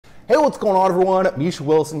Hey, what's going on everyone? Misha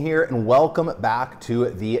Wilson here and welcome back to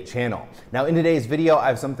the channel. Now in today's video, I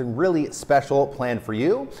have something really special planned for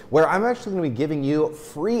you where I'm actually going to be giving you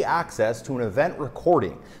free access to an event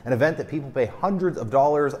recording, an event that people pay hundreds of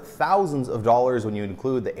dollars, thousands of dollars when you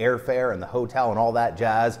include the airfare and the hotel and all that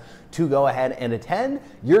jazz to go ahead and attend.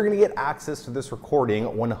 You're going to get access to this recording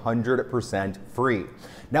 100% free.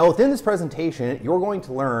 Now within this presentation, you're going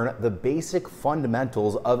to learn the basic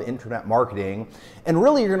fundamentals of internet marketing, and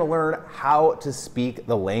really you're going to learn how to speak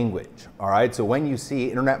the language. All right, so when you see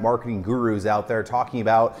internet marketing gurus out there talking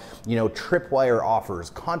about, tripwire offers,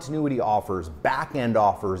 continuity offers, back-end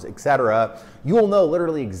offers, etc., you will know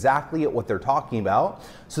literally exactly what they're talking about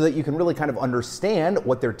so that you can really kind of understand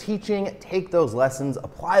what they're teaching, take those lessons,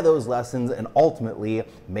 apply those lessons, and ultimately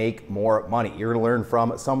make more money. You're going to learn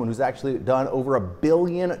from someone who's actually done over $1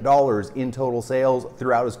 billion in total sales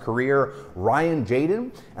throughout his career, Ryan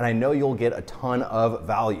Jaden, and I know you'll get a ton of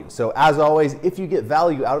value. So as always, if you get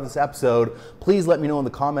value out of this episode, please let me know in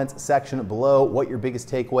the comments section below what your biggest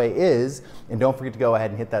takeaway is, and don't forget to go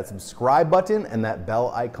ahead and hit that subscribe button and that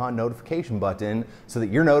bell icon notification button so that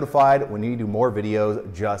you're notified when we do more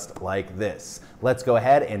videos just like this. Let's go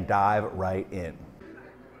ahead and dive right in.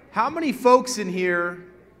 How many folks in here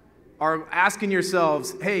are asking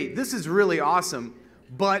yourselves, hey, this is really awesome,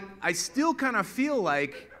 but I still kind of feel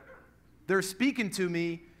like they're speaking to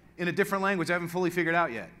me in a different language I haven't fully figured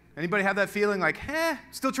out yet? Anybody have that feeling like,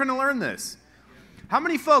 still trying to learn this? How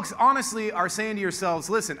many folks honestly are saying to yourselves,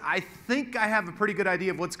 listen, I think I have a pretty good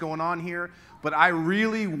idea of what's going on here, but I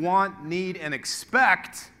really want, need, and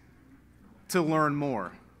expect to learn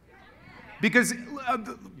more? Because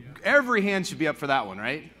every hand should be up for that one,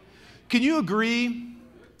 right? Can you agree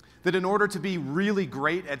that in order to be really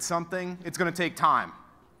great at something, it's going to take time?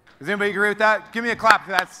 Does anybody agree with that? Give me a clap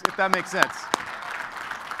if that makes sense.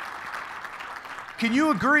 Can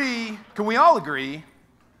you agree, can we all agree,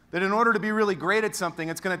 that in order to be really great at something,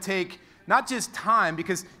 it's going to take not just time,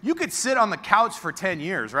 because you could sit on the couch for 10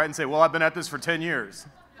 years, right, and say, well, I've been at this for 10 years,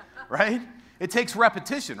 right? It takes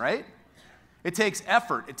repetition, right? It takes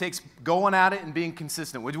effort. It takes going at it and being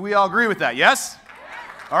consistent. Would we all agree with that? Yes?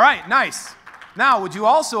 All right, nice. Now, would you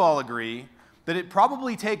also all agree that it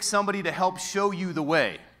probably takes somebody to help show you the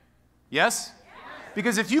way? Yes?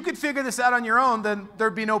 Because if you could figure this out on your own, then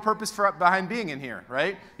there'd be no purpose behind being in here,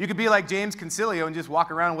 right? You could be like James Concilio and just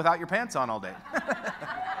walk around without your pants on all day.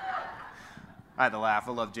 I had to laugh.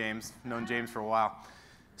 I love James. I've known James for a while.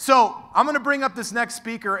 So I'm going to bring up this next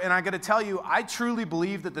speaker, and I got to tell you, I truly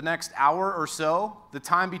believe that the next hour or so, the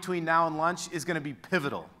time between now and lunch, is going to be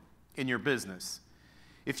pivotal in your business.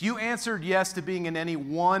 If you answered yes to being in any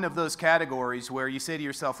one of those categories where you say to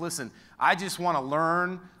yourself, listen, I just want to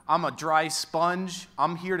learn, I'm a dry sponge,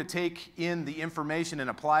 I'm here to take in the information and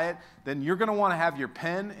apply it, then you're going to want to have your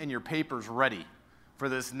pen and your papers ready for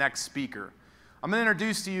this next speaker. I'm going to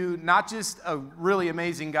introduce to you not just a really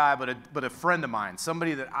amazing guy, but a friend of mine,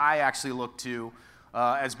 somebody that I actually look to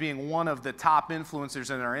as being one of the top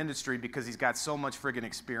influencers in our industry because he's got so much friggin'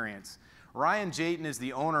 experience. Ryan Jaden is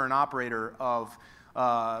the owner and operator of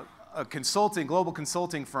a global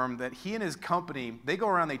consulting firm that he and his company, they go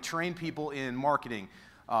around, they train people in marketing,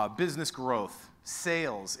 business growth,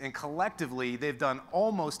 sales, and collectively they've done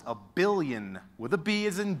almost $1 billion, with a B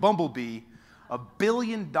as in bumblebee, $1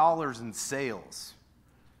 billion in sales.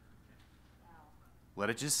 Let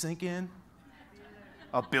it just sink in.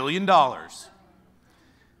 $1 billion.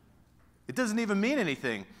 It doesn't even mean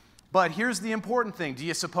anything. But here's the important thing. Do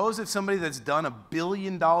you suppose if somebody that's done $1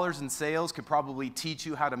 billion in sales could probably teach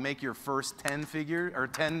you how to make your first 10 figures,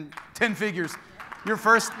 your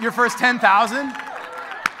first 10,000?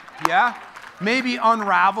 Yeah? Maybe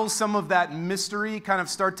unravel some of that mystery, kind of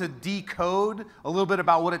start to decode a little bit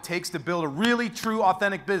about what it takes to build a really true,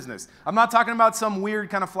 authentic business. I'm not talking about some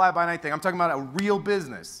weird kind of fly-by-night thing. I'm talking about a real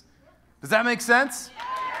business. Does that make sense?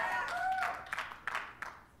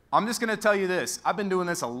 I'm just going to tell you this. I've been doing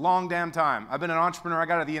this a long damn time. I've been an entrepreneur. I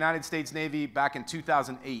got out of the United States Navy back in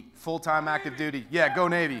 2008. Full-time active duty. Yeah, go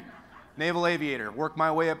Navy. Naval aviator. Worked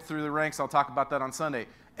my way up through the ranks. I'll talk about that on Sunday.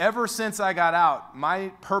 Ever since I got out, my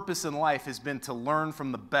purpose in life has been to learn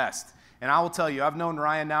from the best. And I will tell you, I've known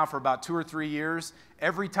Ryan now for about 2 or 3 years.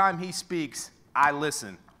 Every time he speaks, I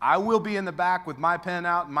listen. I will be in the back with my pen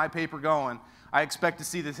out and my paper going. I expect to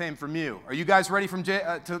see the same from you. Are you guys ready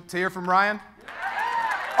to hear from Ryan?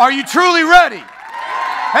 Are you truly ready?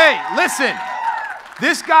 Hey, listen,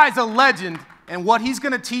 this guy's a legend, and what he's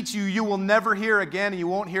going to teach you, you will never hear again, and you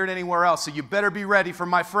won't hear it anywhere else, so you better be ready for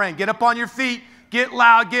my friend. Get up on your feet, get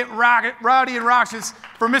loud, get rowdy and raucous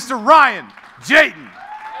for Mr. Ryan Jaden.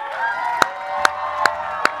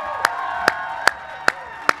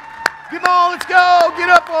 Come on, let's go. Get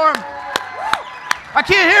up for him. I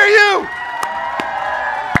can't hear you.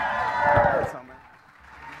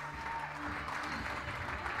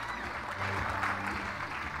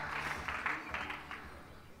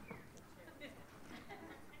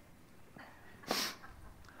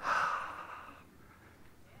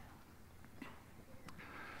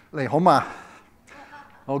嚟好嘛？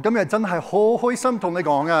我今日真係好開心同你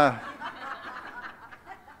講啊！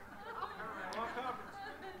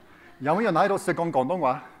有冇人喺度識講廣東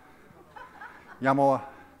話？有冇啊？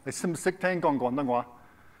你識唔識聽講廣東話？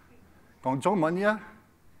講中文嘅？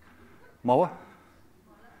冇啊？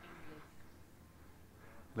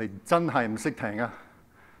你真係唔識聽啊！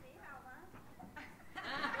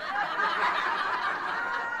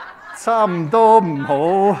差唔多唔好。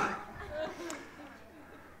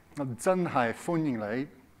我真係歡迎你。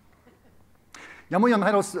有冇人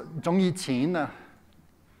喺度中意錢啊？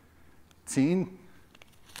錢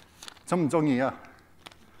中唔中意啊？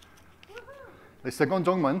你識講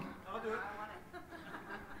中文？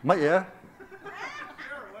乜嘢？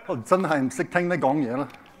我真係唔識聽你講嘢啦。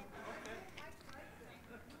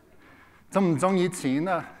中唔中意錢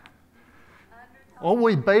啊？我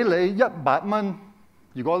會俾你100蚊，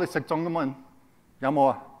如果你識中文，有冇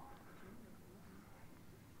啊？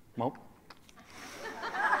冇。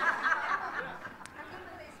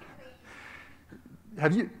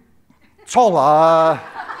Have you 錯啦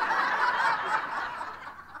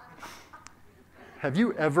？Have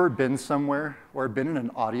you ever been somewhere or been in an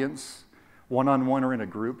audience, one-on-one or in a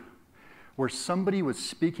group, where somebody was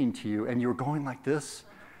speaking to you and you were going like this,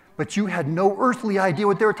 but you had no earthly idea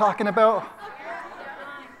what they were talking about?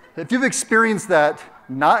 If you've experienced that,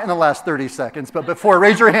 not in the last 30 seconds, but before,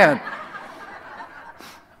 raise your hand.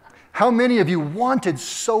 How many of you wanted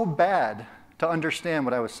so bad to understand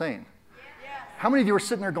what I was saying? How many of you were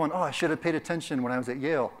sitting there going, oh, I should have paid attention when I was at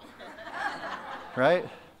Yale? Right?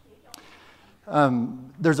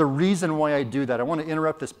 There's a reason why I do that. I want to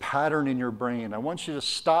interrupt this pattern in your brain. I want you to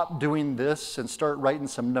stop doing this and start writing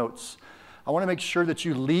some notes. I want to make sure that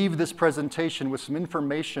you leave this presentation with some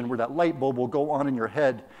information where that light bulb will go on in your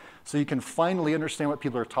head so you can finally understand what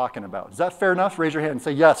people are talking about. Is that fair enough? Raise your hand and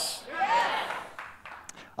say yes.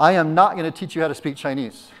 I am not going to teach you how to speak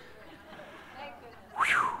Chinese.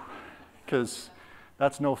 Because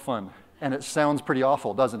that's no fun. And it sounds pretty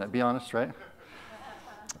awful, doesn't it? Be honest, right?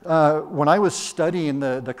 When I was studying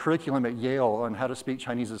the curriculum at Yale on how to speak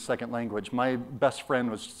Chinese as a second language, my best friend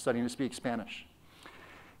was studying to speak Spanish.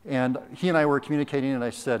 And he and I were communicating, and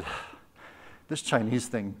I said, this Chinese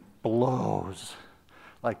thing blows.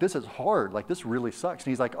 Like, this is hard. Like, this really sucks.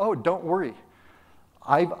 And he's like, oh, don't worry.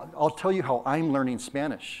 I'll tell you how I'm learning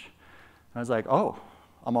Spanish. And I was like, oh,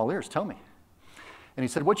 I'm all ears. Tell me. And he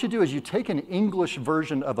said, what you do is you take an English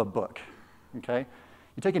version of a book, okay?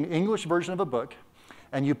 You take an English version of a book,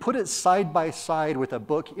 and you put it side by side with a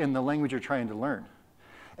book in the language you're trying to learn.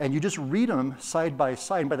 And you just read them side by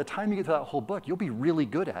side. And by the time you get to that whole book, you'll be really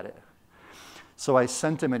good at it. So I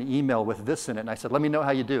sent him an email with this in it, and I said, let me know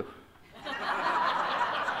how you do.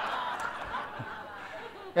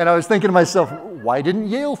 And I was thinking to myself, why didn't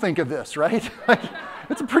Yale think of this, right?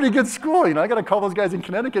 It's a pretty good school. You know, I got to call those guys in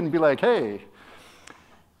Connecticut and be like, hey.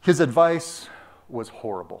 His advice was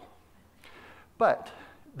horrible. But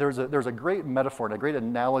there's a great metaphor and a great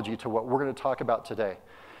analogy to what we're going to talk about today.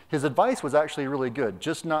 His advice was actually really good,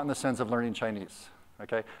 just not in the sense of learning Chinese.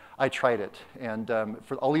 Okay? I tried it. And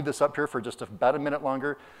I'll leave this up here for just about a minute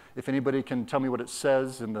longer. If anybody can tell me what it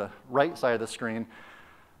says in the right side of the screen,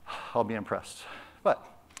 I'll be impressed. But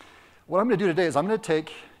what I'm going to do today is I'm going to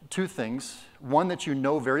take two things, one that you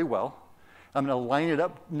know very well. I'm going to line it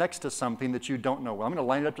up next to something that you don't know well. I'm going to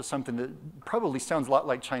line it up to something that probably sounds a lot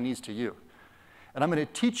like Chinese to you. And I'm going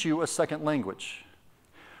to teach you a second language.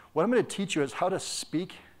 What I'm going to teach you is how to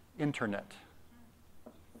speak internet.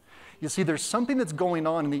 You see, there's something that's going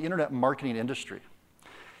on in the internet marketing industry.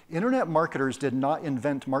 Internet marketers did not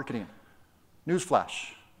invent marketing.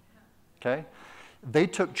 Newsflash, okay? They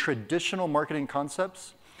took traditional marketing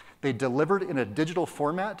concepts, they delivered in a digital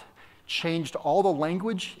format, changed all the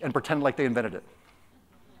language, and pretended like they invented it,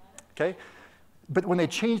 okay? But when they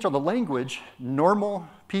changed all the language, normal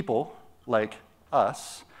people like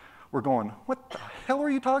us were going, what the hell are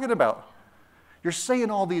you talking about? You're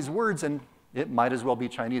saying all these words, and it might as well be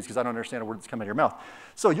Chinese because I don't understand a word that's coming out of your mouth.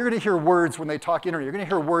 So you're going to hear words when they talk internet. You're going to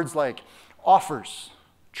hear words like offers,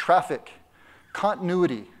 traffic,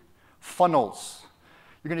 continuity, funnels.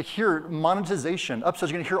 You're going to hear monetization, upsells.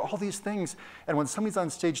 You're going to hear all these things. And when somebody's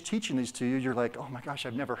on stage teaching these to you, you're like, oh my gosh,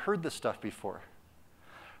 I've never heard this stuff before.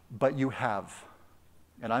 But you have.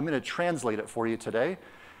 And I'm going to translate it for you today.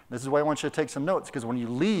 This is why I want you to take some notes, because when you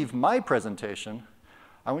leave my presentation,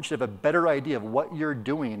 I want you to have a better idea of what you're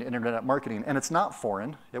doing in internet marketing. And it's not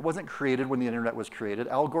foreign. It wasn't created when the internet was created.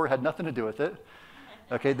 Al Gore had nothing to do with it.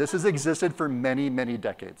 Okay, this has existed for many, many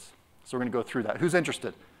decades. So we're going to go through that. Who's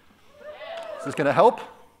interested? Is this going to help?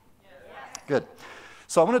 Good.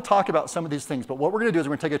 So I'm going to talk about some of these things, but what we're going to do is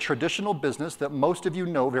we're going to take a traditional business that most of you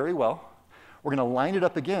know very well. We're going to line it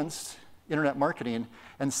up against internet marketing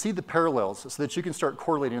and see the parallels so that you can start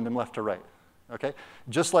correlating them left to right. Okay?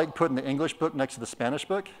 Just like putting the English book next to the Spanish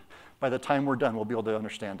book, by the time we're done, we'll be able to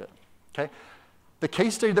understand it. Okay? The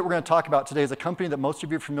case study that we're going to talk about today is a company that most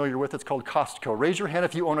of you are familiar with. It's called Costco. Raise your hand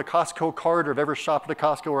if you own a Costco card or have ever shopped at a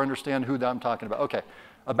Costco or understand who I'm talking about. Okay,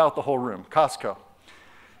 about the whole room. Costco.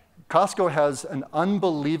 Costco has an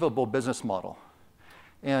unbelievable business model.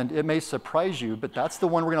 And it may surprise you, but that's the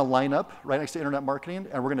one we're going to line up right next to internet marketing,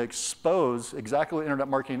 and we're going to expose exactly what internet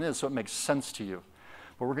marketing is so it makes sense to you.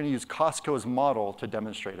 But we're going to use Costco's model to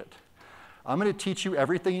demonstrate it. I'm going to teach you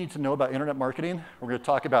everything you need to know about internet marketing. We're going to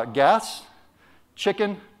talk about gas,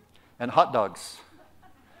 chicken, and hot dogs.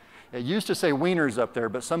 It used to say wieners up there,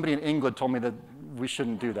 but somebody in England told me that we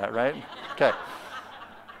shouldn't do that, right? Okay.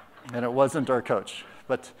 And it wasn't our coach.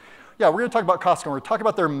 But yeah, we're going to talk about Costco. We're going to talk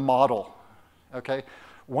about their model, okay?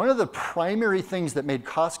 One of the primary things that made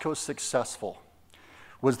Costco successful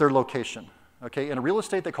was their location, okay? In real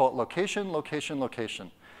estate, they call it location, location,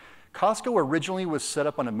 location. Costco originally was set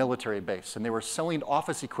up on a military base, and they were selling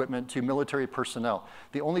office equipment to military personnel.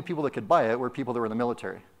 The only people that could buy it were people that were in the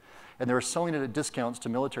military. And they were selling it at discounts to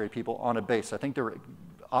military people on a base. I think they were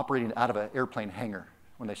operating out of an airplane hangar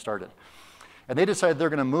when they started. And they decided they're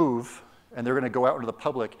going to move, and they're going to go out into the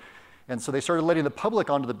public. And so they started letting the public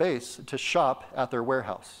onto the base to shop at their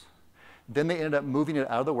warehouse. Then they ended up moving it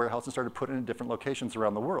out of the warehouse and started putting it in different locations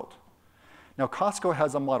around the world. Now, Costco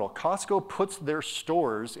has a model. Costco puts their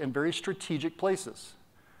stores in very strategic places.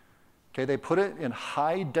 Okay, they put it in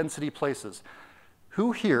high-density places.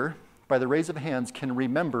 Who here, by the raise of hands, can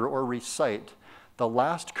remember or recite the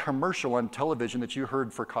last commercial on television that you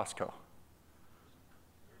heard for Costco?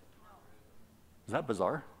 Is that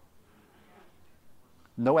bizarre?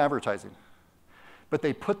 No advertising. But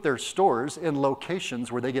they put their stores in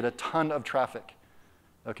locations where they get a ton of traffic.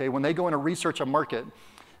 Okay, when they go in to research a market,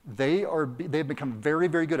 they've become very,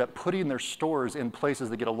 very good at putting their stores in places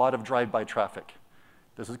that get a lot of drive-by traffic.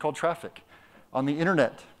 This is called traffic. On the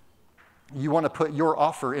internet, you want to put your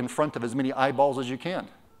offer in front of as many eyeballs as you can.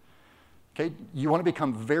 Okay, you want to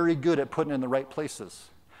become very good at putting it in the right places.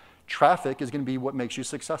 Traffic is going to be what makes you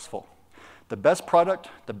successful. The best product,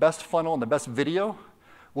 the best funnel, and the best video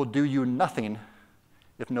will do you nothing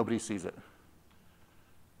if nobody sees it.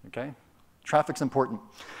 Okay? Traffic's important.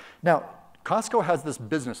 Now, Costco has this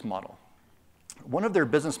business model. One of their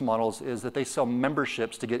business models is that they sell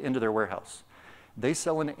memberships to get into their warehouse. They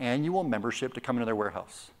sell an annual membership to come into their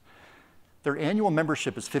warehouse. Their annual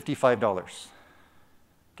membership is $55.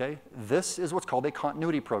 Okay? This is what's called a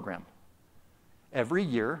continuity program. Every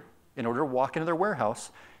year, in order to walk into their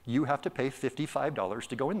warehouse, you have to pay $55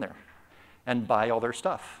 to go in there and buy all their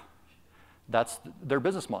stuff. That's their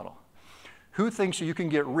business model. Who thinks you can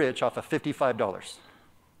get rich off of $55?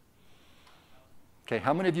 Okay,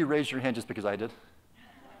 how many of you raised your hand just because I did?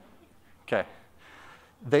 Okay.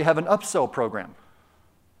 They have an upsell program.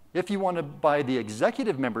 If you want to buy the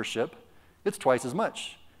executive membership, it's twice as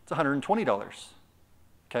much. It's $120.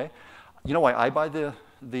 Okay? You know why I buy the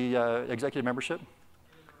executive membership?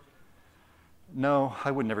 No, I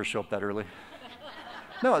would never show up that early.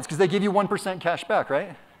 No, it's because they give you 1% cash back,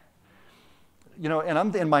 right? You know,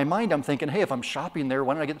 and in my mind, I'm thinking, hey, if I'm shopping there,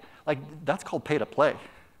 why don't I get, like, that's called pay to play.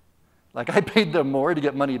 Like, I paid them more to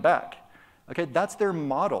get money back. Okay, that's their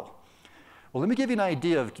model. Well, let me give you an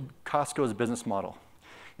idea of Costco's business model.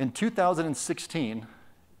 In 2016,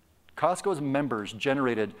 Costco's members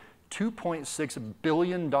generated $2.6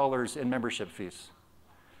 billion in membership fees.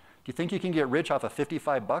 Do you think you can get rich off of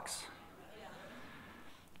 $55?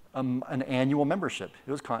 An annual membership.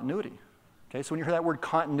 It was continuity. Okay, so when you hear that word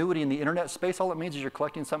continuity in the internet space, all it means is you're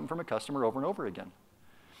collecting something from a customer over and over again.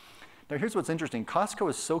 Now, here's what's interesting. Costco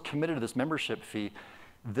is so committed to this membership fee,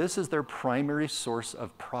 this is their primary source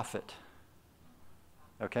of profit.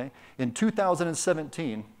 Okay? In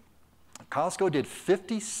 2017, Costco did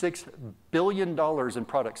 $56 billion in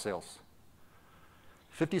product sales.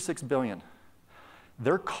 $56 billion.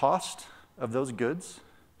 Their cost of those goods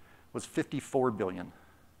was $54 billion.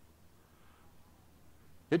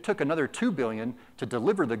 It took another $2 billion to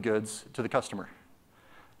deliver the goods to the customer.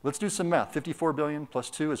 Let's do some math. 54 billion plus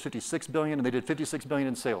 2 is 56 billion, and they did 56 billion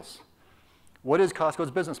in sales. What is Costco's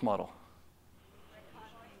business model?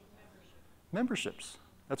 Memberships.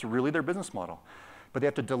 That's really their business model. But they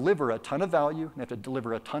have to deliver a ton of value, and they have to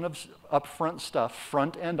deliver a ton of upfront stuff,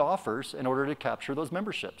 front-end offers, in order to capture those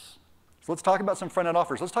memberships. So let's talk about some front-end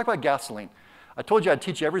offers. Let's talk about gasoline. I told you I'd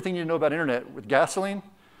teach you everything you know about internet with gasoline,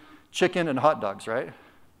 chicken, and hot dogs, right?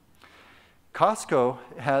 Costco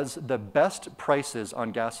has the best prices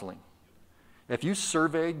on gasoline. If you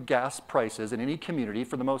survey gas prices in any community,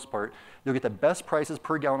 for the most part, you'll get the best prices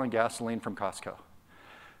per gallon on gasoline from Costco.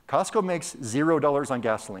 Costco makes $0 on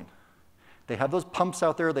gasoline. They have those pumps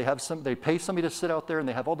out there, they pay somebody to sit out there, and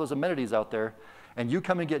they have all those amenities out there, and you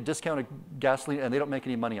come and get discounted gasoline, and they don't make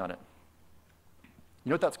any money on it. You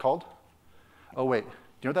know what that's called? Oh, wait. Do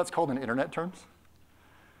you know what that's called in internet terms?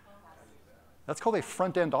 That's called a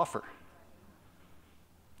front-end offer.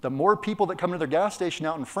 The more people that come to their gas station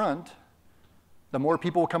out in front, the more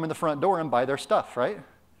people will come in the front door and buy their stuff, right?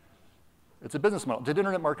 It's a business model. Did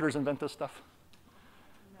internet marketers invent this stuff?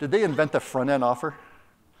 Did they invent the front-end offer?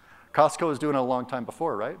 Costco was doing it a long time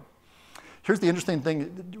before, right? Here's the interesting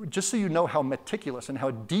thing, just so you know how meticulous and how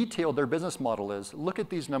detailed their business model is, look at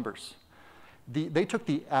these numbers. They took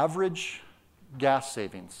the average gas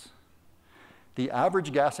savings. The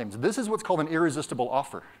average gas savings. This is what's called an irresistible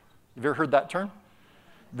offer. Have you ever heard that term?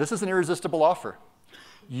 This is an irresistible offer.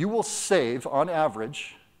 You will save, on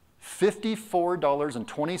average,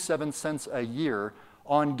 $54.27 a year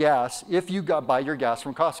on gas if you buy your gas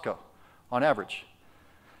from Costco, on average.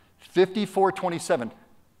 $54.27.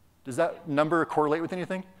 Does that number correlate with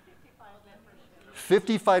anything?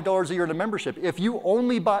 $55 a year in a membership. If you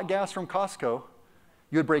only bought gas from Costco,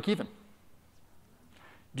 you would break even.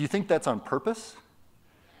 Do you think that's on purpose?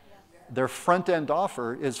 Their front-end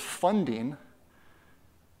offer is funding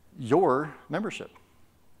your membership.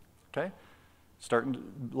 Okay?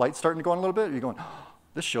 Lights starting to go on a little bit. You're going, oh,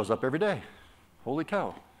 this shows up every day. Holy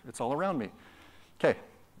cow, it's all around me. Okay,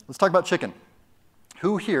 let's talk about chicken.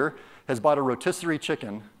 Who here has bought a rotisserie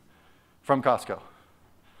chicken from Costco?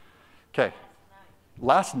 Okay,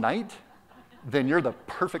 last night? Then you're the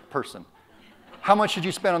perfect person. How much did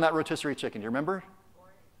you spend on that rotisserie chicken? Do you remember?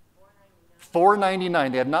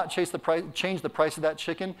 $4.99. They have not changed the price of that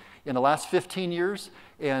chicken in the last 15 years,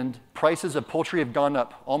 and prices of poultry have gone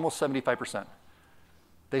up almost 75%.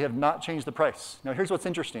 They have not changed the price. Now, here's what's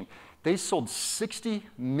interesting. They sold 60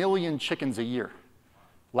 million chickens a year.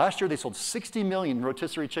 Last year, they sold 60 million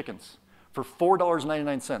rotisserie chickens for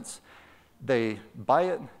 $4.99. They buy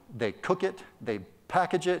it, they cook it, they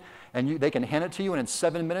package it, and they can hand it to you, and in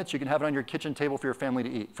 7 minutes, you can have it on your kitchen table for your family to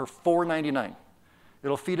eat for $4.99.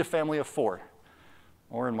 It'll feed a family of 4,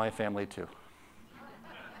 or in my family too.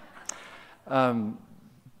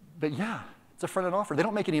 But yeah, it's a front-end offer. They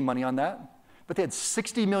don't make any money on that, but they had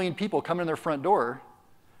 60 million people come in their front door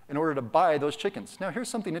in order to buy those chickens. Now, here's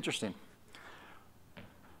something interesting.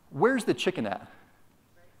 Where's the chicken at?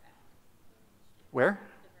 Where?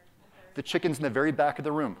 The chicken's in the very back of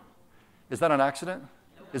the room. Is that an accident?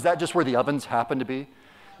 Is that just where the ovens happen to be?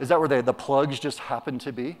 Is that where the plugs just happen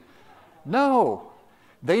to be? No.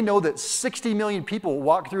 They know that 60 million people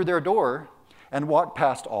walk through their door and walk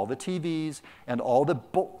past all the TVs and all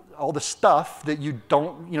the stuff that you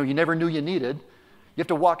never knew you needed. You have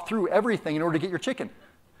to walk through everything in order to get your chicken.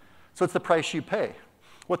 So it's the price you pay.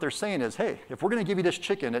 What they're saying is, hey, if we're going to give you this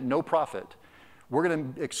chicken at no profit, we're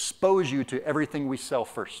going to expose you to everything we sell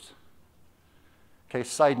first. Okay,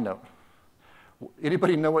 side note.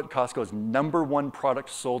 Anybody know what Costco's #1 product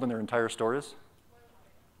sold in their entire store is?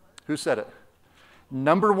 Who said it?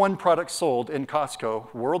 #1 product sold in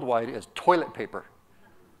Costco worldwide is toilet paper.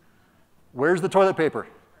 Where's the toilet paper?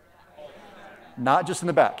 Not just in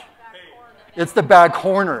the back. It's the back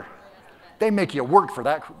corner. They make you work for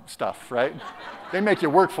that stuff, right? They make you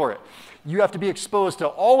work for it. You have to be exposed to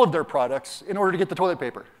all of their products in order to get the toilet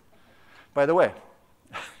paper. By the way,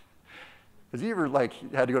 has you ever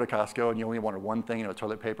had to go to Costco and you only wanted one thing,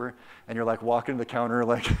 toilet paper, and you're walking to the counter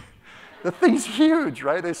the thing's huge,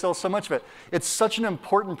 right? They sell so much of it. It's such an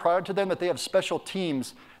important product to them that they have special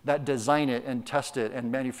teams that design it and test it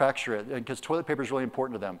and manufacture it, because toilet paper is really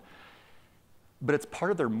important to them. But it's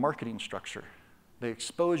part of their marketing structure. They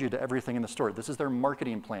expose you to everything in the store. This is their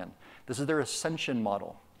marketing plan. This is their ascension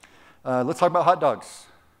model. Let's talk about hot dogs.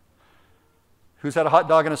 Who's had a hot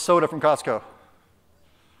dog and a soda from Costco?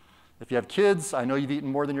 If you have kids, I know you've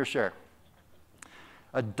eaten more than your share.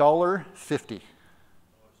 $1.50.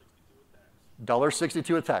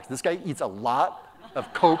 $1.62 with tax. This guy eats a lot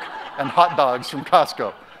of Coke and hot dogs from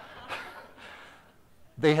Costco.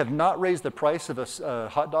 They have not raised the price of a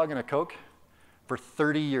hot dog and a Coke for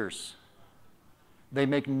 30 years. They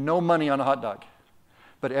make no money on a hot dog.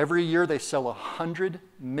 But every year they sell 100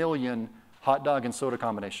 million hot dog and soda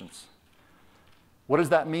combinations. What does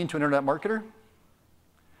that mean to an internet marketer?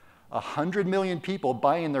 100 million people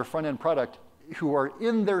buying their front-end product who are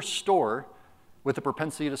in their store with the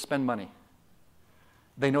propensity to spend money.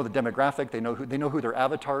 They know the demographic, they know who their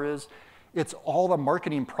avatar is. It's all the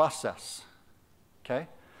marketing process, okay?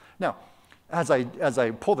 Now, as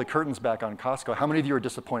I pull the curtains back on Costco, how many of you are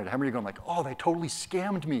disappointed? How many of you are going like, oh, they totally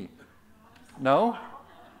scammed me? No?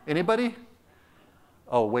 Anybody?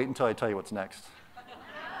 Oh, wait until I tell you what's next.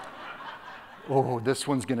 Oh, this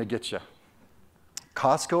one's gonna get you.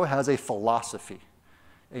 Costco has a philosophy,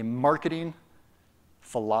 a marketing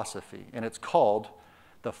philosophy, and it's called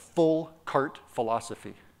the full cart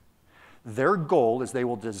philosophy. Their goal is they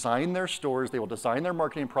will design their stores, they will design their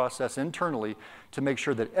marketing process internally to make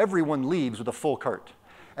sure that everyone leaves with a full cart.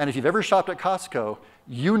 And if you've ever shopped at Costco,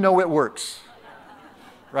 you know it works,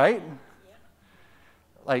 right?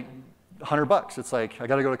 Like $100, it's like, I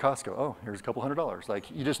gotta go to Costco. Oh, here's a couple $100.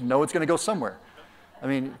 Like, you just know it's gonna go somewhere. I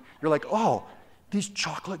mean, you're like, oh, these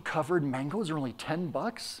chocolate-covered mangoes are only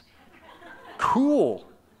 $10? Cool.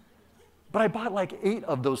 But I bought like 8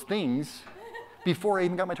 of those things before I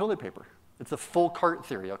even got my toilet paper. It's a full cart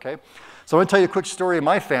theory, okay? So I want to tell you a quick story of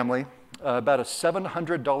my family about a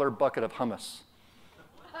 $700 bucket of hummus.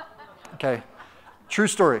 Okay, true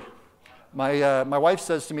story. My wife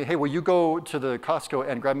says to me, hey, will you go to the Costco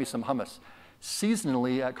and grab me some hummus?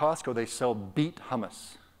 Seasonally at Costco, they sell beet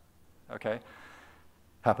hummus, okay?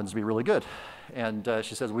 Happens to be really good. And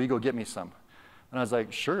she says, will you go get me some? And I was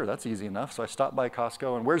like, sure, that's easy enough. So I stopped by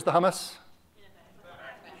Costco, and where's the hummus?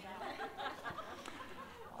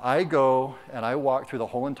 I go and I walk through the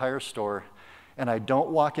whole entire store, and I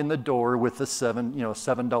don't walk in the door with the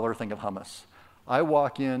 $7 thing of hummus. I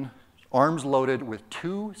walk in, arms loaded, with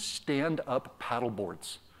 2 stand-up paddle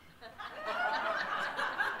boards.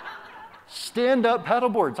 Stand-up paddle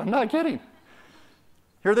boards, I'm not kidding.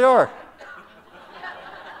 Here they are.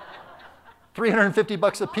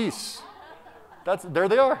 $350 a piece. There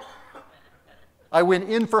they are. I went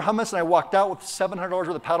in for hummus and I walked out with $700 worth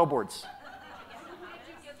of paddle boards.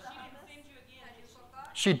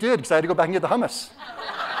 She did, because I had to go back and get the hummus.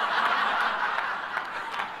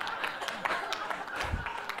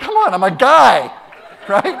 Come on, I'm a guy,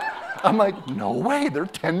 right? I'm like, no way, they're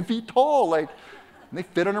 10 feet tall. Like, and they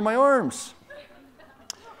fit under my arms.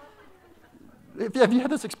 Have you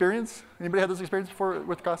had this experience? Anybody had this experience before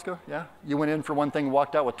with Costco? Yeah? You went in for one thing,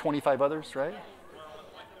 walked out with 25 others, right?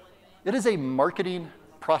 It is a marketing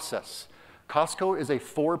process. Costco is a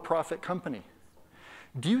for-profit company.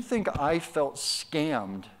 Do you think I felt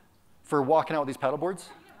scammed for walking out with these paddle boards?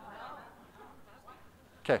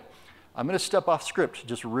 Okay, I'm going to step off script,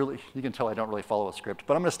 just really, you can tell I don't really follow a script,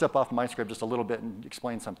 but I'm going to step off my script just a little bit and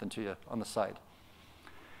explain something to you on the side.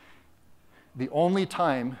 The only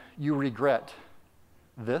time you regret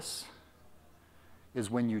this is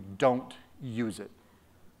when you don't use it.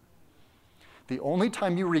 The only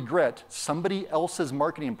time you regret somebody else's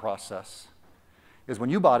marketing process is when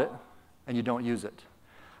you bought it and you don't use it.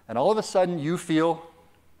 And all of a sudden you feel,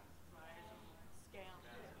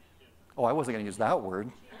 oh, I wasn't going to use that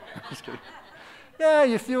word. Just kidding. Yeah,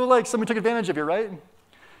 you feel like somebody took advantage of you, right?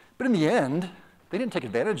 But in the end, they didn't take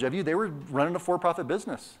advantage of you. They were running a for-profit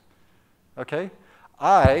business. Okay?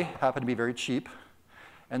 I happen to be very cheap,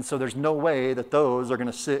 and so there's no way that those are going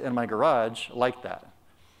to sit in my garage like that.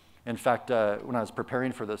 In fact, when I was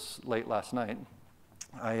preparing for this late last night,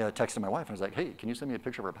 I texted my wife and I was like, hey, can you send me a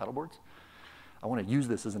picture of our paddle boards? I want to use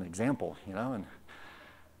this as an example, you know?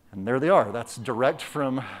 And there they are. That's direct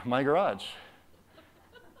from my garage.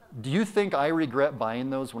 Do you think I regret buying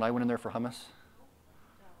those when I went in there for hummus?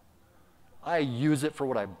 I use it for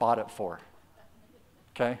what I bought it for,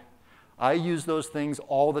 okay? I use those things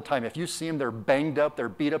all the time. If you see them, they're banged up, they're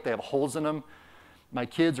beat up, they have holes in them. My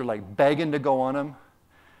kids are like begging to go on them.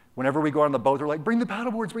 Whenever we go on the boat, they're like, bring the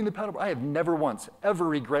paddleboards, bring the paddleboard. I have never once ever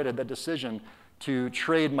regretted that decision to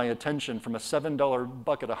trade my attention from a $7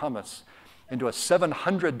 bucket of hummus into a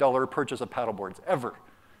 $700 purchase of paddleboards, ever,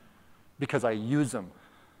 because I use them.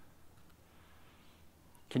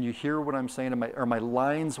 Can you hear what I'm saying? Are my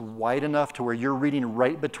lines wide enough to where you're reading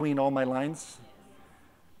right between all my lines?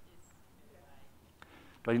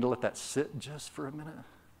 Do I need to let that sit just for a minute?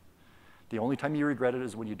 The only time you regret it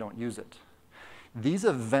is when you don't use it. These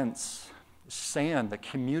events, SAN, the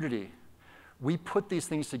community, we put these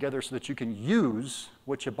things together so that you can use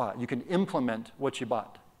what you bought. You can implement what you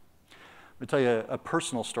bought. Let me tell you a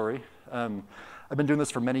personal story. I've been doing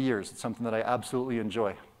this for many years. It's something that I absolutely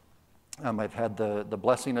enjoy. I've had the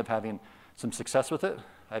blessing of having some success with it.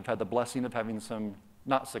 I've had the blessing of having some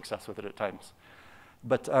not success with it at times.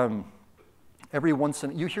 But every once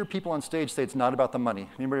in, you hear people on stage say it's not about the money.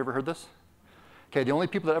 Anybody ever heard this? Okay, the only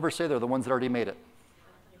people that ever say they're the ones that already made it.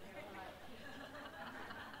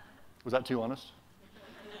 Was that too honest?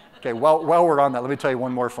 Okay, while we're on that, let me tell you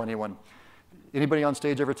one more funny one. Anybody on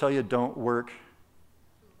stage ever tell you don't work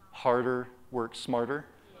harder, work smarter?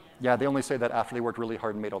 Yeah, they only say that after they worked really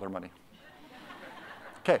hard and made all their money.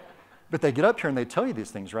 Okay, but they get up here and they tell you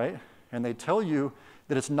these things, right? And they tell you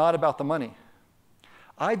that it's not about the money.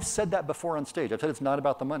 I've said that before on stage. I've said it's not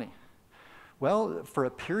about the money. Well, for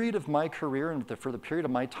a period of my career and for the period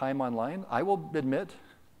of my time online, I will admit,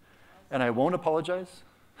 and I won't apologize,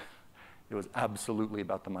 it was absolutely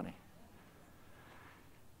about the money.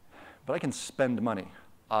 But I can spend money,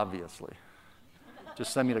 obviously.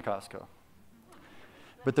 Just send me to Costco.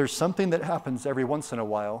 But there's something that happens every once in a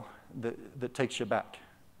while that takes you back,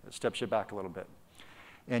 that steps you back a little bit.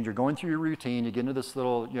 And you're going through your routine, you get into this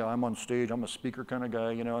little, I'm on stage, I'm a speaker kind of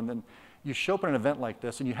guy, and then you show up at an event like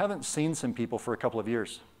this and you haven't seen some people for a couple of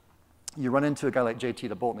years. You run into a guy like JT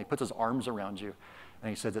the Bolt and he puts his arms around you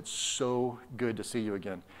and he says, it's so good to see you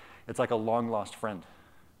again. It's like a long lost friend,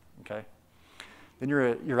 okay? Then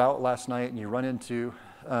you're out last night and you run into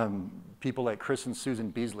people like Chris and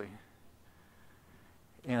Susan Beasley.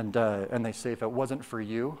 And they say, if it wasn't for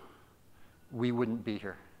you, we wouldn't be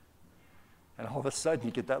here. And all of a sudden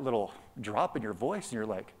you get that little drop in your voice and you're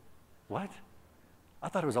like, what? I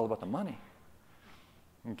thought it was all about the money.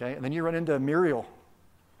 Okay, and then you run into Muriel.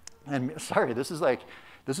 And sorry, this is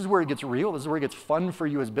where it gets real. This is where it gets fun for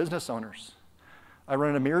you as business owners. I run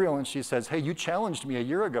into Muriel and she says, hey, you challenged me a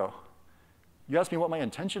year ago. You asked me what my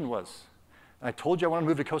intention was. And I told you I want to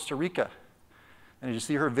move to Costa Rica. And did you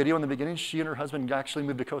see her video in the beginning? She and her husband actually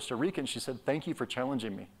moved to Costa Rica and she said, thank you for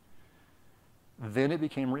challenging me. Then it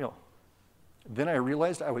became real. Then I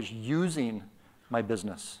realized I was using my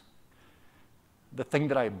business. The thing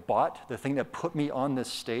that I bought, the thing that put me on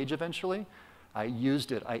this stage eventually, I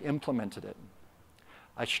used it, I implemented it.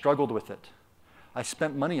 I struggled with it. I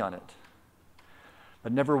spent money on it.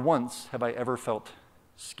 But never once have I ever felt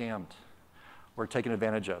scammed or taken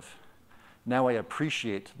advantage of. Now I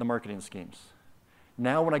appreciate the marketing schemes.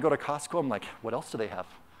 Now when I go to Costco, I'm like, what else do they have?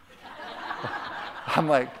 I'm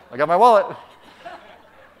like, I got my wallet.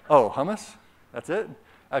 Oh, hummus? That's it?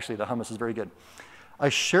 Actually, the hummus is very good. I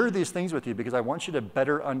share these things with you because I want you to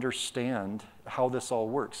better understand how this all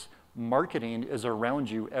works. Marketing is around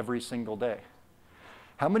you every single day.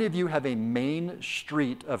 How many of you have a main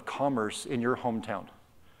street of commerce in your hometown?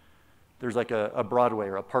 There's like a Broadway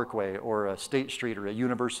or a Parkway or a State Street or a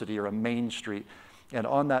university or a main street. And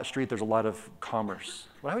on that street, there's a lot of commerce.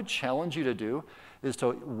 What I would challenge you to do is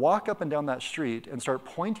to walk up and down that street and start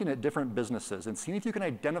pointing at different businesses and seeing if you can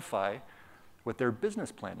identify what their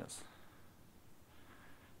business plan is.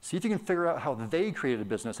 See if you can figure out how they created a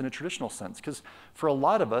business in a traditional sense. Because for a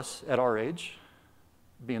lot of us at our age,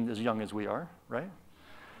 being as young as we are, right?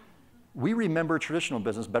 We remember traditional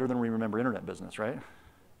business better than we remember internet business, right?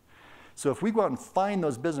 So if we go out and find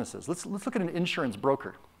those businesses, let's look at an insurance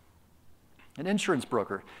broker. An insurance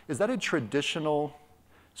broker, is that a traditional,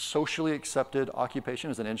 socially accepted occupation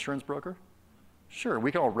as an insurance broker? Sure,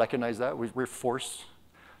 we can all recognize that. We're forced.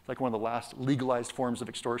 It's like one of the last legalized forms of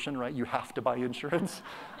extortion, right? You have to buy insurance.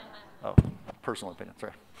 Oh, personal opinion,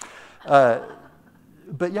 sorry.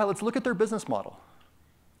 But yeah, let's look at their business model.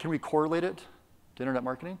 Can we correlate it to internet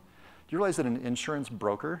marketing? Do you realize that an insurance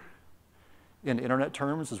broker, in internet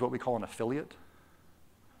terms, is what we call an affiliate?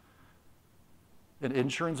 An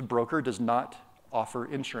insurance broker does not offer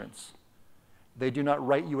insurance. They do not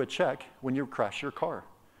write you a check when you crash your car.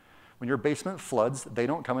 When your basement floods, they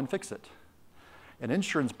don't come and fix it. An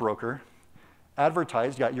insurance broker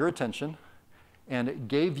advertised, got your attention, and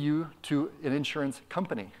gave you to an insurance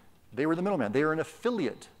company. They were the middleman. They are an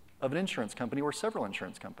affiliate of an insurance company or several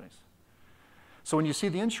insurance companies. So when you see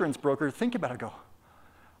the insurance broker, think about it, go,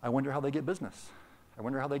 I wonder how they get business. I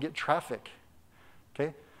wonder how they get traffic,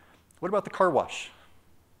 okay? What about the car wash?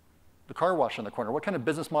 The car wash on the corner, what kind of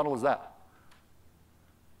business model is that?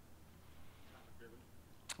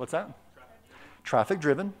 What's that? Traffic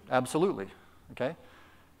driven, absolutely, okay?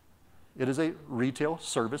 It is a retail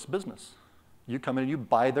service business. You come in and you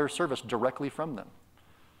buy their service directly from them.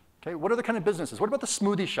 Okay, what are the kind of businesses? What about the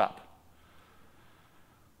smoothie shop?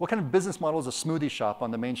 What kind of business model is a smoothie shop on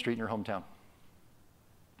the main street in your hometown?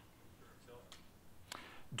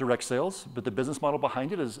 Direct sales, but the business model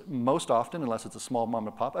behind it is most often, unless it's a small mom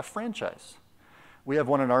and pop, a franchise. We have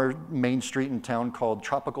one on our main street in town called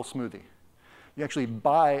Tropical Smoothie. You actually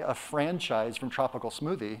buy a franchise from Tropical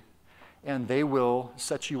Smoothie, and they will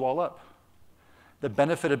set you all up. The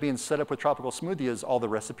benefit of being set up with Tropical Smoothie is all the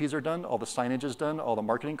recipes are done, all the signage is done, all the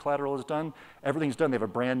marketing collateral is done, everything's done. They have a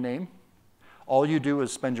brand name. All you do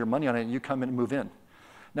is spend your money on it, and you come in and move in.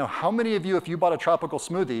 Now, how many of you, if you bought a tropical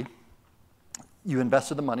smoothie, you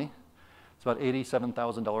invested the money? It's about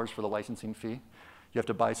 $87,000 for the licensing fee. You have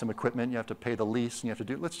to buy some equipment, you have to pay the lease, and you have to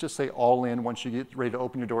do, let's just say all in, once you get ready to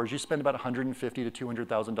open your doors, you spend about $150,000 to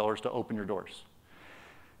 $200,000 to open your doors.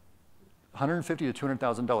 $150,000 to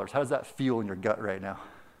 $200,000. How does that feel in your gut right now?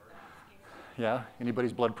 Yeah?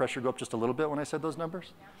 Anybody's blood pressure go up just a little bit when I said those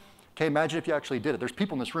numbers? Okay, imagine if you actually did it. There's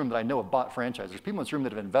people in this room that I know have bought franchises. There's people in this room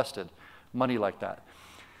that have invested money like that.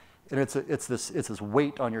 And it's this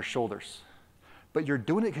weight on your shoulders. But you're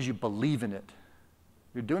doing it because you believe in it.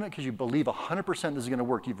 You're doing it because you believe 100% this is going to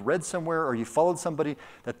work. You've read somewhere or you followed somebody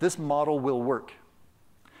that this model will work.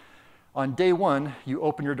 On day one, you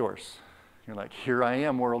open your doors. You're like, here I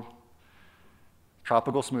am, world.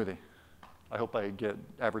 Tropical smoothie. I hope I get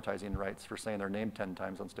advertising rights for saying their name 10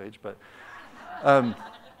 times on stage. But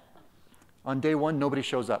on day one, nobody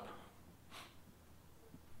shows up.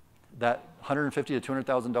 That $150,000 to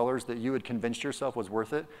 $200,000 that you had convinced yourself was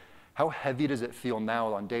worth it, how heavy does it feel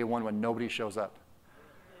now on day one when nobody shows up?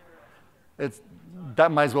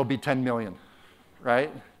 That might as well be 10 million,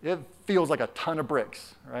 right? It feels like a ton of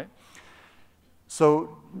bricks, right?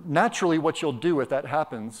 So naturally what you'll do if that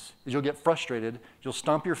happens is you'll get frustrated, you'll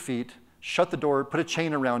stomp your feet, shut the door, put a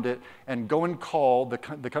chain around it, and go and call the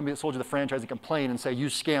company that sold you the franchise and complain and say, you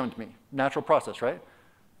scammed me. Natural process, right?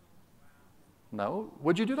 No?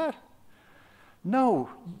 Would you do that? No.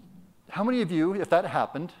 How many of you, if that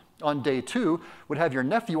happened, on day two, would have your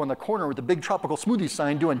nephew on the corner with the big tropical smoothie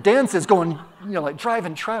sign doing dances, going, like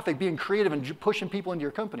driving traffic, being creative and pushing people into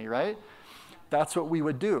your company, right? That's what we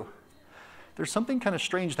would do. There's something kind of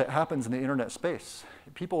strange that happens in the internet space.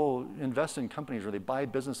 People invest in companies or they buy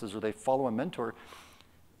businesses or they follow a mentor,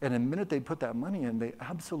 and the minute they put that money in, they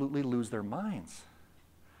absolutely lose their minds.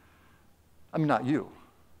 I mean, not you,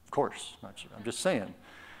 of course, not you. I'm just saying.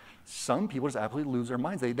 Some people just absolutely lose their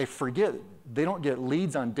minds. They forget. They don't get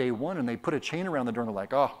leads on day one, and they put a chain around the door, and they're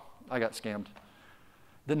like, oh, I got scammed.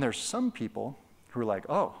 Then there's some people who are like,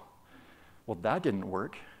 oh, well, that didn't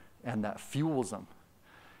work, and that fuels them.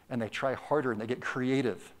 And they try harder, and they get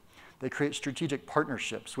creative. They create strategic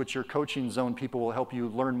partnerships, which your coaching zone people will help you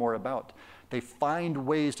learn more about. They find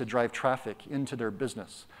ways to drive traffic into their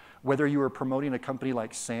business. Whether you are promoting a company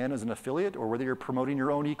like SAN as an affiliate, or whether you're promoting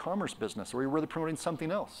your own e-commerce business, or you're really promoting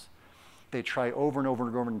something else. They try over and over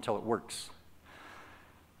and over until it works.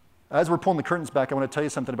 As we're pulling the curtains back, I want to tell you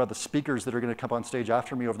something about the speakers that are going to come on stage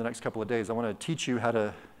after me over the next couple of days. I want to teach you how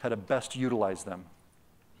to best utilize them.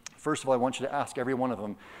 First of all, I want you to ask every one of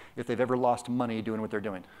them if they've ever lost money doing what they're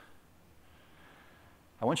doing.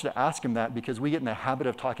 I want you to ask them that because we get in the habit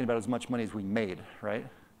of talking about as much money as we made, right?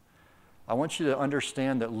 I want you to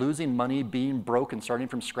understand that losing money, being broke, and starting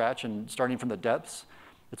from scratch and starting from the depths,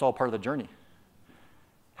 it's all part of the journey.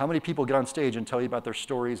 How many people get on stage and tell you about their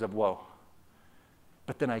stories of woe?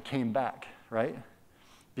 But then I came back, right?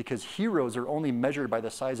 Because heroes are only measured by the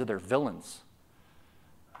size of their villains.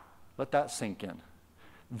 Let that sink in.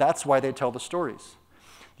 That's why they tell the stories.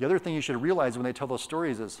 The other thing you should realize when they tell those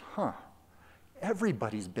stories is,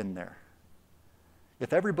 everybody's been there.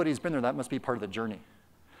 If everybody's been there, that must be part of the journey.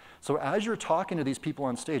 So as you're talking to these people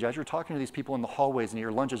on stage, as you're talking to these people in the hallways and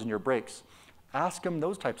your lunches and your breaks, ask them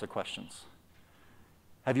those types of questions.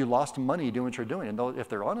 Have you lost money doing what you're doing? And if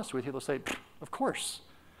they're honest with you, they'll say, of course.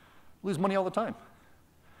 Lose money all the time.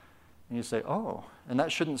 And you say, oh, and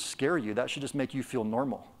that shouldn't scare you. That should just make you feel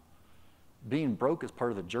normal. Being broke is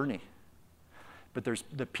part of the journey. But there's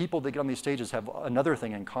the people that get on these stages have another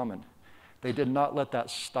thing in common. They did not let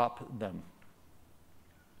that stop them.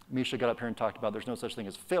 Misha got up here and talked about there's no such thing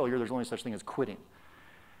as failure, there's only such thing as quitting.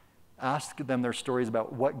 Ask them their stories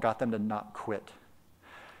about what got them to not quit.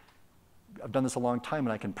 I've done this a long time,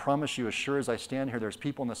 and I can promise you, as sure as I stand here, there's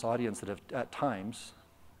people in this audience that have, at times,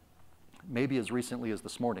 maybe as recently as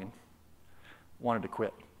this morning, wanted to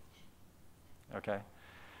quit, okay?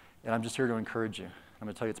 And I'm just here to encourage you. I'm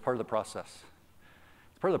going to tell you it's part of the process.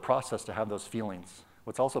 It's part of the process to have those feelings.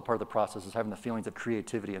 What's also part of the process is having the feelings of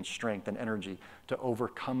creativity and strength and energy to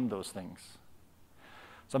overcome those things.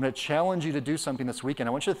 So I'm going to challenge you to do something this weekend.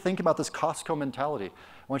 I want you to think about this Costco mentality.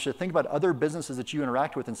 I want you to think about other businesses that you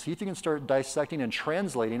interact with and see if you can start dissecting and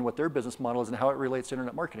translating what their business model is and how it relates to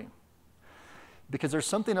internet marketing. Because there's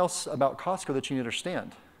something else about Costco that you need to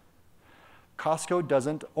understand. Costco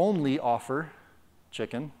doesn't only offer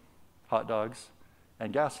chicken, hot dogs,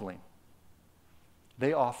 and gasoline.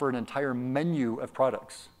 They offer an entire menu of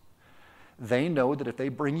products. They know that if they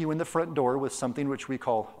bring you in the front door with something which we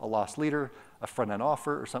call a lost leader, a front-end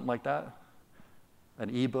offer, or something like that,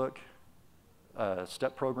 an ebook,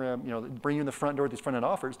 step program, bring you in the front door with these front-end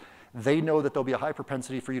offers, they know that there'll be a high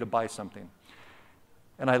propensity for you to buy something.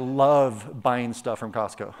 And I love buying stuff from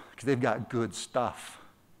Costco because they've got good stuff.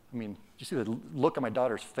 I mean, you see the look on my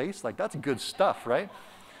daughter's face? Like, that's good stuff, right?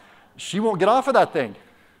 She won't get off of that thing.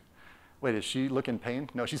 Wait, is she looking pain?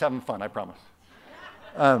 No, she's having fun, I promise.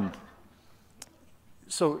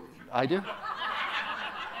 So I do.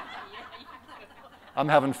 I'm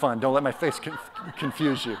having fun. Don't let my face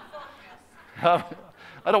confuse you. I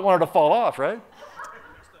don't want her to fall off, right?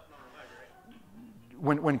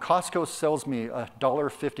 When Costco sells me a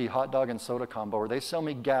 $1.50 hot dog and soda combo, or they sell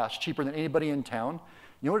me gas cheaper than anybody in town,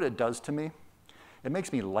 you know what it does to me? It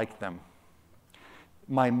makes me like them.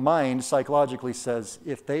 My mind psychologically says,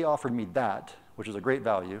 if they offered me that, which is a great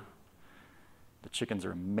value, the chickens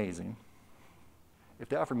are amazing. If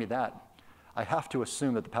they offered me that, I have to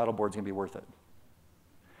assume that the paddleboard's gonna be worth it.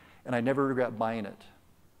 And I never regret buying it.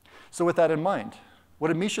 So with that in mind, what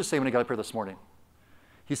did Misha say when he got up here this morning?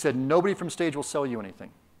 He said, nobody from stage will sell you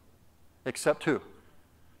anything. Except who?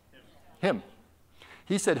 Him.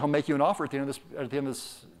 He said he'll make you an offer at the end of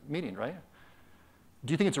this meeting, right?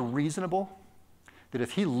 Do you think it's reasonable that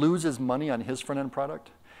if he loses money on his front-end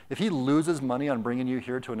product, if he loses money on bringing you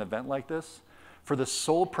here to an event like this, for the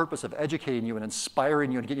sole purpose of educating you and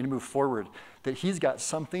inspiring you and getting you to move forward, that he's got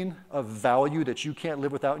something of value that you can't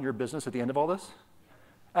live without in your business at the end of all this?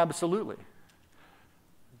 Absolutely.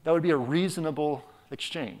 That would be a reasonable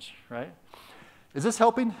exchange, right? Is this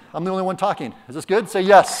helping? I'm the only one talking. Is this good? Say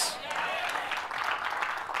yes.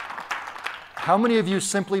 How many of you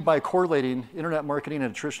simply by correlating internet marketing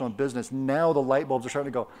and traditional business, now the light bulbs are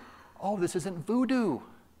starting to go, oh, this isn't voodoo.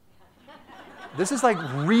 This is like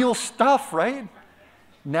real stuff, right?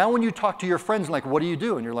 Now when you talk to your friends, like, what do you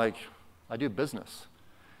do? And you're like, I do business.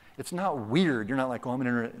 It's not weird. You're not like, oh, I'm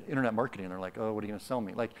in internet marketing. They're like, oh, what are you going to sell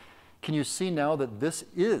me? Like, can you see now that this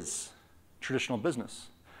is traditional business?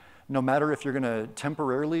 No matter if you're going to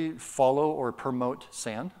temporarily follow or promote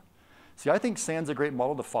SAN. See, I think SAN's a great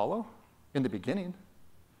model to follow in the beginning,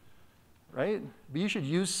 right? But you should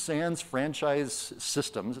use SAN's franchise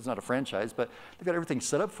systems. It's not a franchise, but they've got everything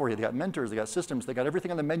set up for you. They got mentors, they got systems, they got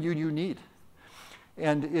everything on the menu you need.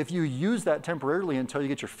 And if you use that temporarily until you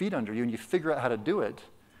get your feet under you and you figure out how to do it,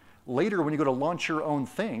 later when you go to launch your own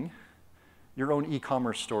thing, your own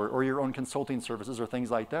e-commerce store or your own consulting services or things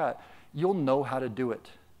like that, you'll know how to do it.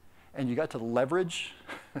 And you got to leverage,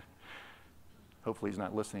 hopefully he's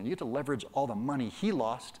not listening, you get to leverage all the money he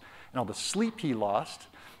lost and all the sleep he lost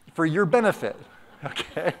for your benefit,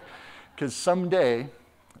 okay? Because someday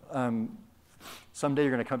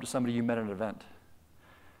you're gonna come to somebody you met at an event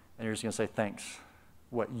and you're just gonna say, thanks.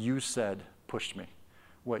 What you said pushed me.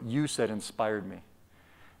 What you said inspired me.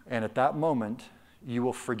 And at that moment, you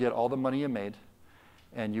will forget all the money you made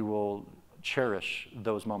and you will cherish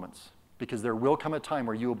those moments. Because there will come a time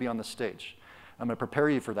where you will be on the stage. I'm gonna prepare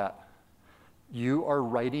you for that. You are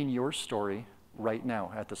writing your story right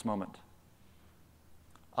now at this moment.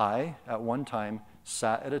 I, at one time,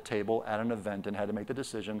 sat at a table at an event and had to make the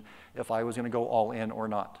decision if I was gonna go all in or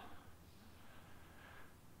not.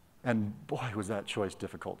 And boy, was that choice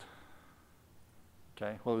difficult.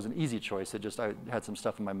 Okay, well, it was an easy choice. I had some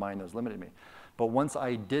stuff in my mind that was limiting me. But once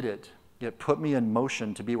I did it, it put me in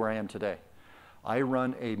motion to be where I am today. I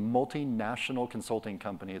run a multinational consulting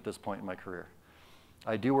company at this point in my career.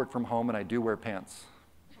 I do work from home and I do wear pants.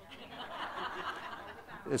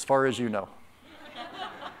 As far as you know.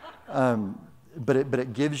 But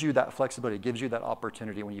it gives you that flexibility, it gives you that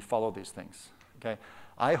opportunity when you follow these things, okay?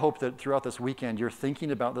 I hope that throughout this weekend you're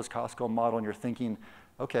thinking about this Costco model and you're thinking,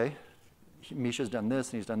 okay, Misha's done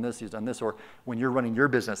this and he's done this, or when you're running your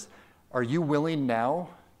business, are you willing now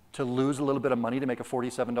to lose a little bit of money to make a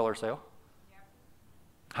 $47 sale? Yep.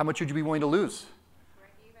 How much would you be willing to lose?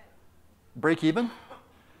 Break even. Break even?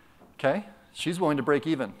 Okay, she's willing to break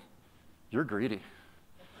even. You're greedy.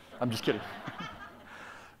 I'm just kidding.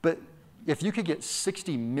 But if you could get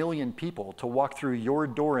 60 million people to walk through your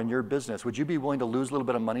door in your business, would you be willing to lose a little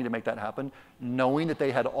bit of money to make that happen, knowing that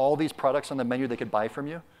they had all these products on the menu they could buy from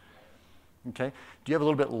you? Okay? Do you have a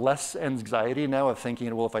little bit less anxiety now of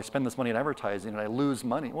thinking, well, if I spend this money in advertising and I lose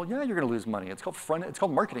money? Well, yeah, you're going to lose money. It's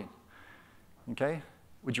called marketing. Okay?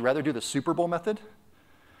 Would you rather do the Super Bowl method?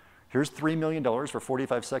 Here's $3 million for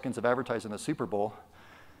 45 seconds of advertising the Super Bowl.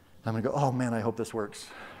 I'm going to go, oh man, I hope this works,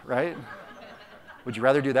 right? Would you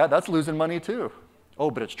rather do that? That's losing money too.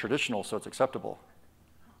 Oh, but it's traditional, so it's acceptable,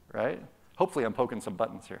 right? Hopefully I'm poking some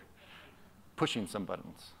buttons here. Pushing some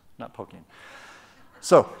buttons, not poking.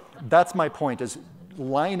 So that's my point, is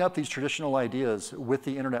line up these traditional ideas with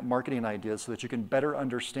the internet marketing ideas so that you can better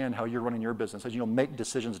understand how you're running your business, as you'll make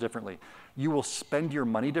decisions differently. You will spend your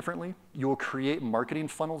money differently. You will create marketing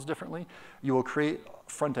funnels differently. You will create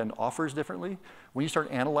front-end offers differently. When you start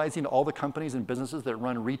analyzing all the companies and businesses that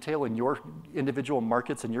run retail in your individual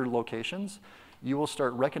markets and your locations, you will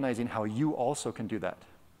start recognizing how you also can do that.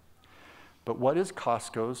 But what is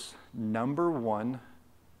Costco's #1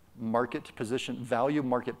 market position, value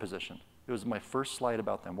market position? It was my first slide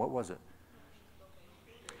about them. What was it?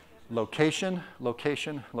 Location,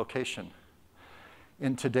 location, location.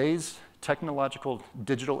 In today's technological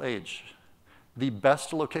digital age, the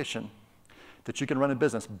best location that you can run a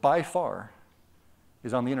business by far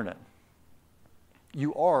is on the internet.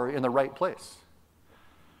 You are in the right place.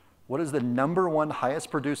 What is the #1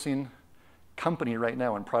 highest producing company right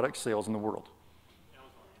now in product sales in the world?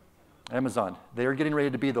 Amazon. They are getting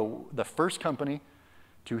ready to be the first company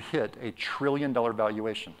to hit a $1 trillion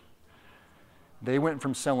valuation. They went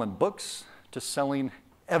from selling books to selling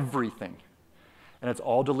everything, and it's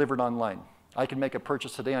all delivered online. I can make a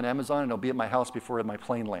purchase today on Amazon, and it'll be at my house before my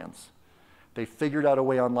plane lands. They figured out a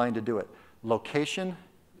way online to do it. Location,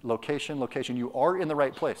 location, location. You are in the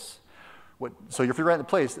right place. So if you're right in the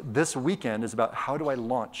place, this weekend is about how do I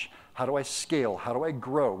launch? How do I scale? How do I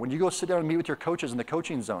grow? When you go sit down and meet with your coaches in the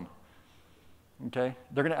coaching zone, okay,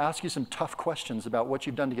 they're going to ask you some tough questions about what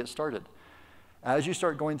you've done to get started. As you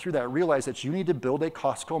start going through that, realize that you need to build a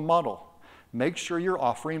Costco model. Make sure you're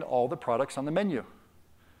offering all the products on the menu.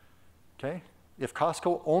 Okay? If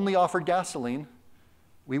Costco only offered gasoline,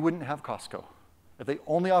 we wouldn't have Costco. If they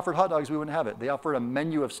only offered hot dogs, we wouldn't have it. They offer a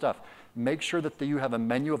menu of stuff. Make sure that you have a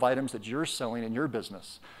menu of items that you're selling in your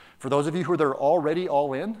business. For those of you who are already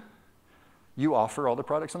all in, you offer all the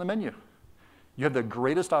products on the menu. You have the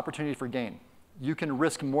greatest opportunity for gain. You can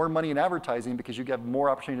risk more money in advertising because you have more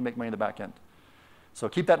opportunity to make money in the back end. So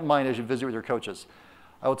keep that in mind as you visit with your coaches.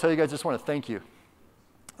 I will tell you guys, I just want to thank you.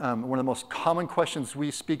 One of the most common questions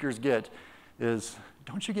we speakers get is,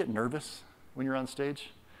 don't you get nervous when you're on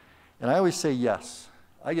stage? And I always say yes.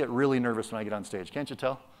 I get really nervous when I get on stage. Can't you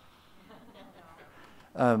tell?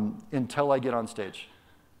 Until I get on stage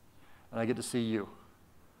and I get to see you.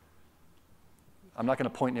 I'm not going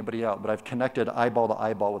to point anybody out, but I've connected eyeball to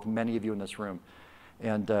eyeball with many of you in this room.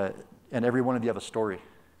 And every one of you have a story.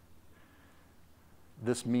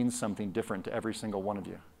 This means something different to every single one of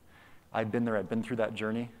you. I've been there. I've been through that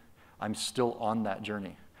journey. I'm still on that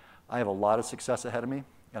journey. I have a lot of success ahead of me,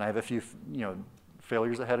 and I have a few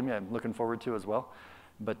failures ahead of me I'm looking forward to as well.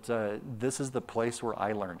 But this is the place where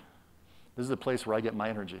I learn. This is the place where I get my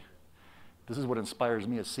energy. This is what inspires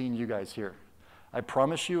me, is seeing you guys here. I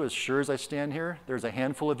promise you, as sure as I stand here, there's a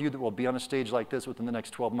handful of you that will be on a stage like this within the next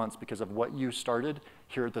 12 months because of what you started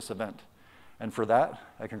here at this event. And for that,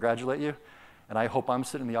 I congratulate you, and I hope I'm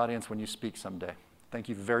sitting in the audience when you speak someday. Thank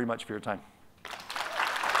you very much for your time. That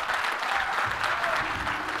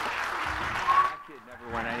kid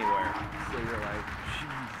never went anywhere. So you're like,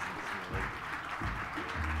 Jesus, really?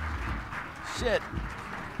 Shit.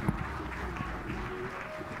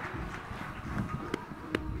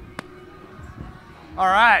 All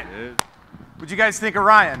right. What'd you guys think of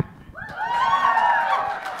Ryan?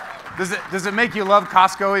 Does it make you love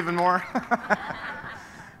Costco even more?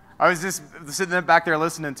 I was just sitting back there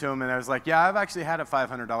listening to him, and I was like, yeah, I've actually had a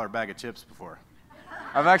 $500 bag of chips before.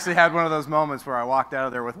 I've actually had one of those moments where I walked out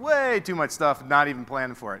of there with way too much stuff, not even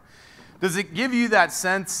planning for it. Does it give you that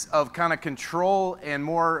sense of kind of control and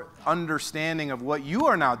more understanding of what you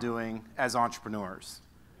are now doing as entrepreneurs?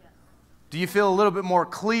 Yes. Do you feel a little bit more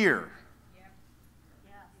clear?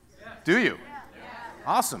 Do you? Yeah.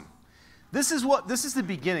 Awesome. This is the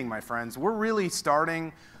beginning, my friends. We're really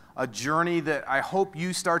starting a journey that I hope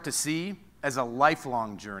you start to see as a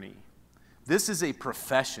lifelong journey. This is a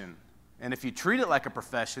profession. And if you treat it like a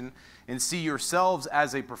profession and see yourselves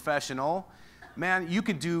as a professional, man, you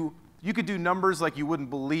could do numbers like you wouldn't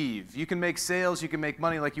believe. You can make sales, you can make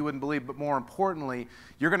money like you wouldn't believe, but more importantly,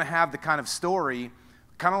 you're going to have the kind of story,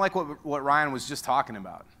 kind of like what Ryan was just talking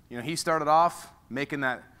about. He started off making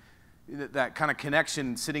that kind of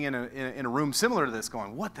connection, sitting in a room similar to this,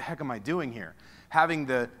 going, what the heck am I doing here? Having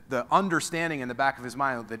the understanding in the back of his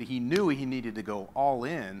mind that he knew he needed to go all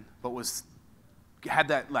in, but had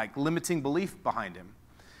that like limiting belief behind him.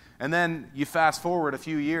 And then you fast forward a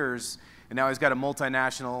few years, and now he's got a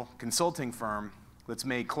multinational consulting firm that's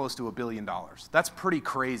made close to $1 billion. That's pretty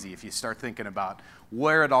crazy if you start thinking about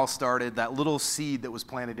where it all started, that little seed that was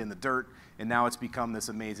planted in the dirt, and now it's become this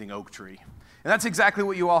amazing oak tree. And that's exactly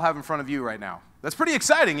what you all have in front of you right now. That's pretty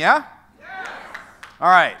exciting, yeah? Yes.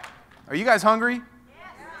 All right. Are you guys hungry? Yes.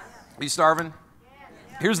 Are you starving? Yes.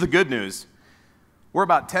 Here's the good news. We're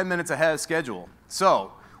about 10 minutes ahead of schedule.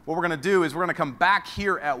 So what we're going to do is we're going to come back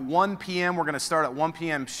here at 1 p.m. We're going to start at 1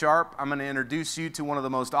 p.m. sharp. I'm going to introduce you to one of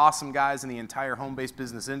the most awesome guys in the entire home-based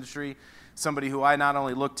business industry, somebody who I not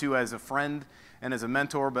only look to as a friend and as a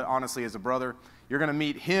mentor, but honestly as a brother. You're going to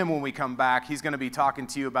meet him when we come back. He's going to be talking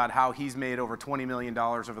to you about how he's made over $20 million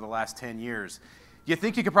over the last 10 years. You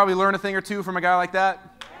think you could probably learn a thing or two from a guy like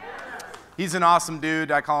that? He's an awesome dude.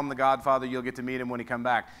 I call him the Godfather. You'll get to meet him when he come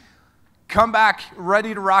back. Come back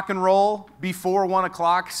ready to rock and roll before 1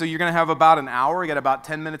 o'clock. So you're going to have about an hour. You got about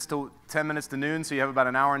 10 minutes to noon, so you have about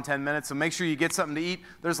an hour and 10 minutes. So make sure you get something to eat.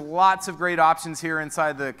 There's lots of great options here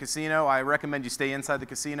inside the casino. I recommend you stay inside the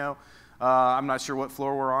casino. I'm not sure what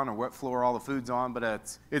floor we're on or what floor all the food's on,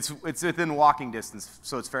 but it's within walking distance,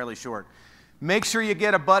 so it's fairly short. Make sure you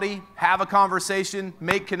get a buddy, have a conversation,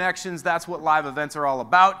 make connections. That's what live events are all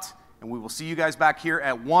about. And we will see you guys back here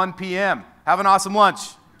at 1 p.m. Have an awesome lunch.